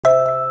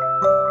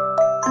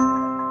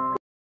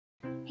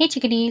Hey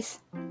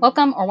Chickadees!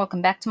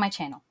 Welcome back to my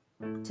channel.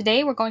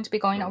 Today we're going to be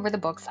going over the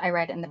books I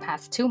read in the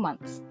past 2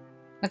 months.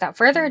 Without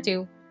further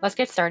ado, let's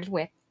get started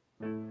with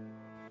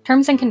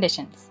Terms and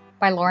Conditions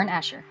by Lauren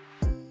Asher.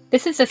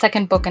 This is the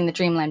second book in the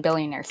Dreamland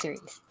Billionaire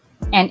series,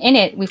 and in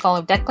it we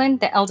follow Declan,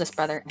 the eldest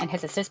brother, and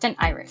his assistant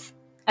Iris,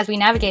 as we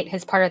navigate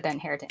his part of the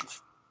inheritance,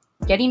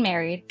 getting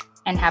married,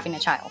 and having a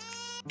child.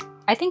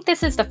 I think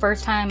this is the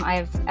first time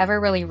I've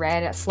ever really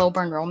read a slow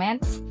burn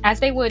romance. As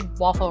they would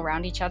waffle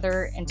around each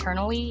other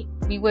internally,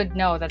 we would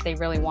know that they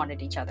really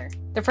wanted each other.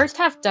 The first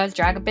half does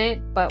drag a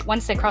bit, but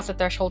once they cross the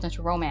threshold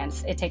into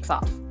romance, it takes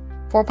off.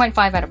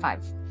 4.5 out of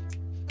 5.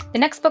 The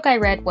next book I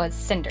read was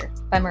Cinder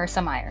by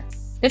Marissa Meyer.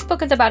 This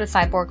book is about a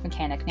cyborg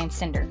mechanic named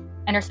Cinder,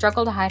 and her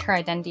struggle to hide her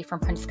identity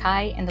from Prince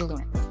Kai and the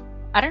Lunars.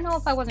 I don't know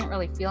if I wasn't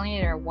really feeling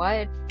it or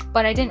what,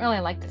 but I didn't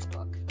really like this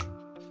book.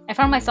 I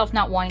found myself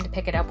not wanting to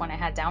pick it up when I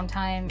had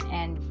downtime,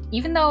 and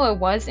even though it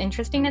was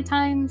interesting at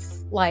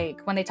times,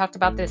 like when they talked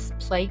about this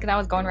plague that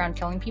was going around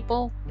killing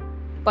people,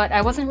 but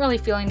I wasn't really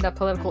feeling the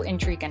political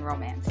intrigue and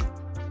romance.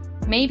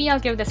 Maybe I'll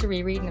give this a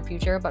reread in the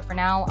future, but for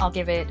now, I'll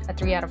give it a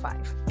 3 out of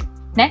 5.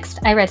 Next,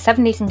 I read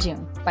 7 Days in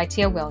June by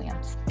Tia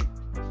Williams.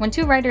 When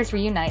two writers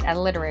reunite at a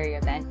literary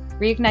event,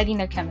 reigniting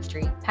their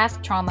chemistry,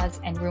 past traumas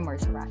and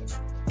rumors arise.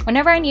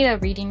 Whenever I need a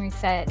reading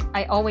reset,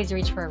 I always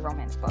reach for a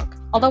romance book.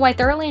 Although I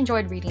thoroughly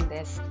enjoyed reading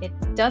this, it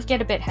does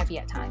get a bit heavy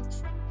at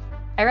times.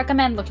 I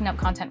recommend looking up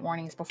content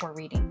warnings before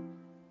reading.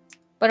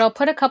 But I'll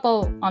put a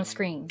couple on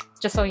screen,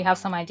 just so you have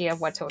some idea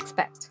of what to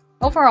expect.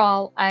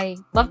 Overall, I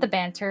love the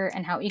banter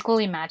and how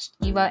equally matched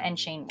Eva and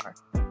Shane were.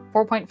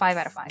 4.5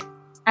 out of 5.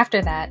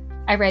 After that,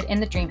 I read In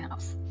the Dream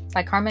House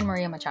by Carmen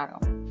Maria Machado.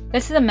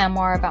 This is a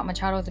memoir about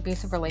Machado's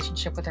abusive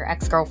relationship with her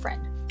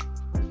ex-girlfriend.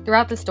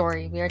 Throughout the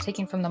story, we are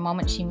taken from the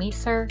moment she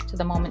meets her to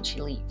the moment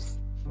she leaves.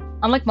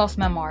 Unlike most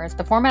memoirs,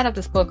 the format of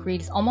this book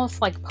reads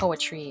almost like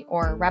poetry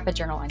or rapid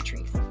journal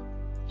entries.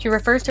 She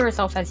refers to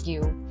herself as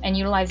you and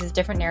utilizes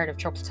different narrative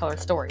tropes to tell her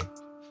story.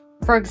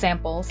 For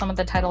example, some of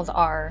the titles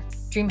are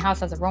Dream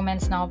House as a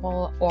romance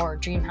novel or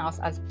Dream House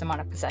as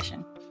demonic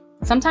possession.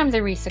 Sometimes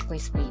it reads sickly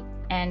sweet,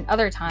 and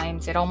other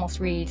times it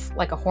almost reads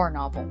like a horror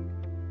novel.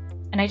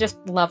 And I just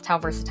loved how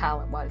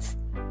versatile it was.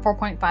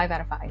 4.5 out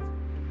of 5.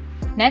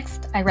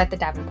 Next, I read The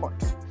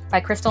Davenports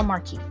by Crystal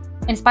Marquis.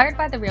 Inspired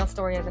by the real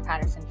story of the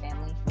Patterson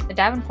family, The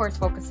Davenports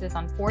focuses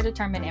on 4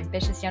 determined,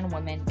 ambitious young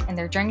women and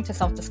their journey to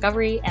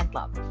self-discovery and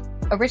love.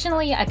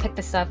 Originally, I picked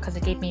this up because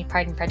it gave me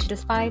Pride and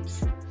Prejudice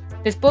vibes.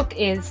 This book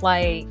is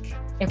like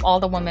if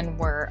all the women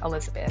were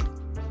Elizabeth.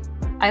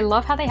 I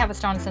love how they have a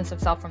strong sense of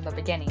self from the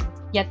beginning,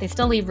 yet they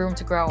still leave room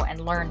to grow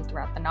and learn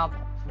throughout the novel.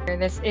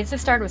 This is the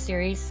start of a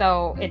series,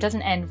 so it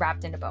doesn't end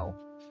wrapped in a bow,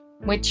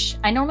 which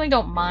I normally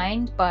don't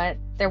mind, but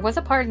there was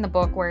a part in the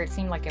book where it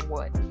seemed like it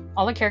would.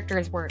 All the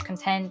characters were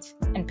content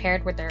and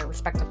paired with their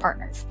respective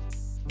partners.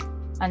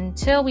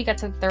 Until we got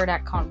to the third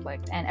act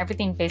conflict, and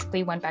everything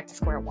basically went back to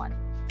square one.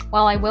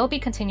 While I will be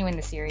continuing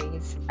the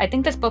series, I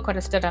think this book would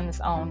have stood on its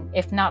own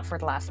if not for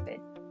the last bit.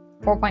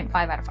 4.5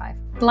 out of 5.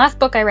 The last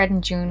book I read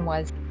in June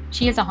was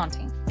She is a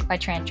Haunting by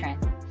Tran Tran.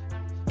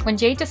 When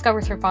Jade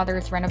discovers her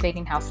father's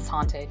renovating house is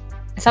haunted,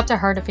 it's up to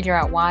her to figure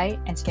out why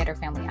and to get her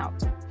family out.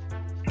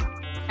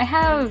 I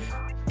have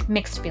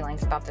mixed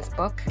feelings about this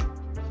book.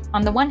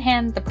 On the one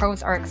hand, the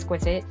prose are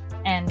exquisite,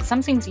 and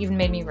some scenes even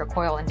made me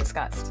recoil in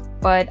disgust.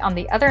 But on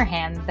the other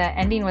hand, the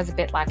ending was a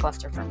bit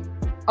lackluster for me.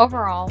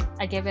 Overall,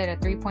 I give it a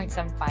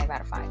 3.75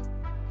 out of 5.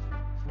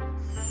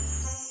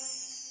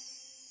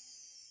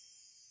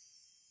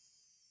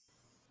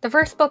 The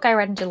first book I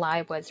read in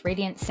July was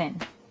Radiant Sin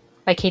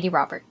by Katie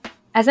Robert.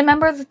 As a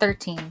member of the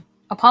 13,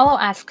 Apollo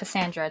asks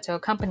Cassandra to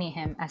accompany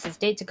him as his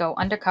date to go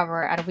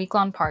undercover at a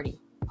week-long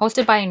party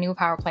hosted by a new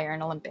power player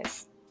in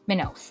Olympus,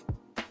 Minos.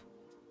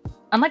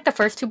 Unlike the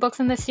first 2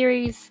 books in this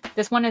series,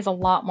 this one is a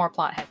lot more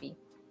plot-heavy.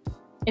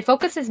 It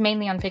focuses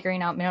mainly on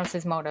figuring out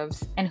Minos'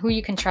 motives and who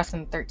you can trust in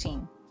the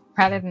 13,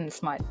 rather than the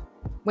smut,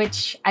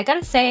 which I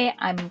gotta say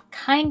I'm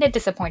kinda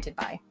disappointed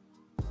by.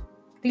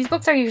 These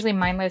books are usually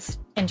mindless,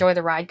 enjoy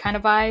the ride kind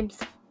of vibes,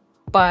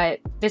 but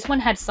this one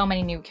had so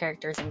many new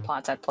characters and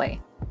plots at play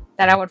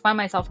that I would find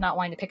myself not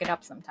wanting to pick it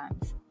up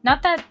sometimes.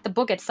 Not that the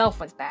book itself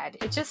was bad,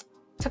 it just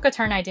took a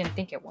turn I didn't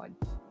think it would.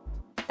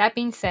 That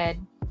being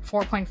said,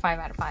 4.5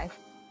 out of 5.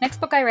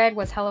 Next book I read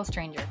was Hello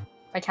Stranger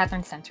by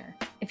Catherine Center.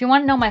 If you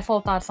want to know my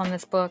full thoughts on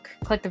this book,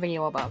 click the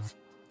video above.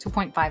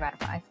 2.5 out of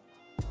 5.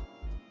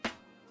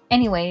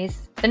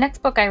 Anyways, the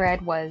next book I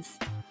read was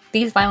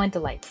These Violent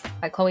Delights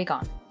by Chloe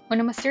Gahn. When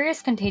a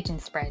mysterious contagion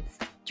spreads,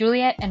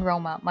 Juliet and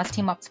Roma must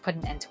team up to put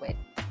an end to it.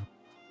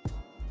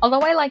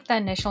 Although I like the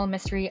initial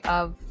mystery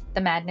of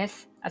the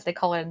madness, as they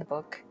call it in the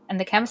book, and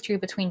the chemistry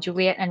between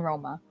Juliet and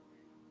Roma,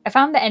 I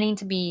found the ending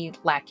to be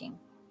lacking.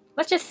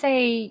 Let's just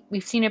say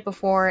we've seen it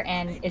before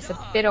and it's a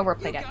bit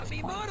overplayed at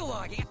this point.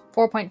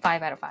 4.5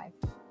 out of 5.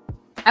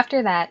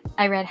 After that,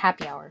 I read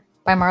Happy Hour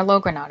by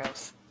Marlo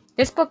Granados.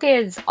 This book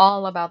is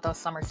all about those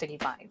summer city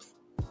vibes.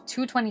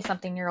 2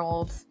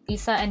 20-something-year-olds,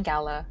 Issa and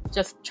Gala,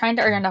 just trying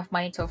to earn enough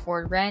money to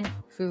afford rent,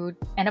 food,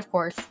 and of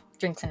course,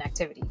 drinks and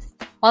activities.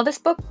 While this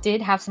book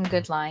did have some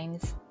good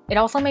lines, It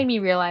also made me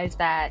realize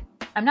that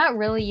I'm not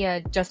really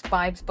a just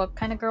vibes book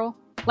kind of girl.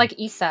 Like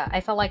Issa,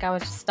 I felt like I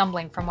was just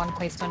stumbling from one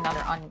place to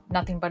another on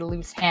nothing but a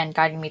loose hand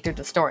guiding me through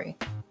the story.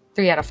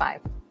 3 out of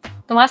 5.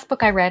 The last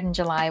book I read in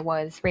July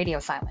was Radio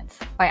Silence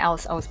by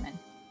Alice Oseman.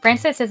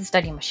 Frances is a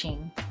study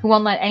machine who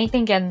won't let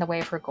anything get in the way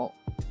of her goal,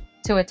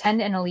 to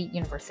attend an elite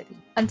university.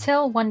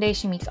 Until one day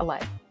she meets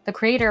Aled, the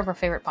creator of her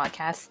favorite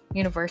podcast,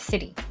 Universe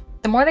City.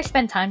 The more they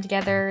spend time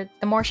together,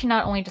 the more she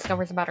not only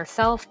discovers about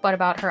herself, but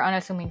about her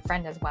unassuming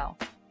friend as well.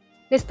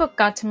 This book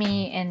got to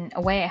me in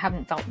a way I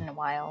haven't felt in a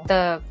while.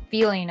 The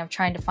feeling of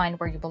trying to find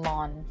where you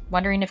belong,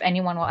 wondering if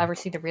anyone will ever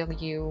see the real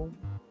you,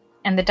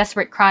 and the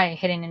desperate cry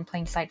hidden in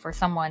plain sight for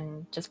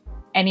someone, just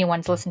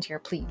anyone to listen to your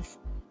pleas.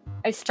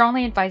 I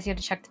strongly advise you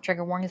to check the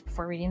trigger warnings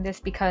before reading this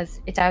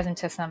because it dives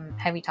into some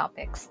heavy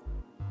topics.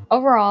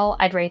 Overall,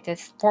 I'd rate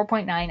this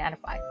 4.9 out of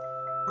 5.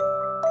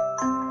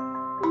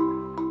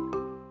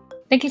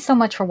 Thank you so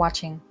much for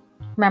watching.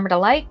 Remember to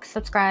like,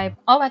 subscribe,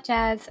 all that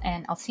jazz,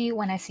 and I'll see you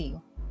when I see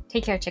you.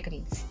 Take care,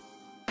 chickadees.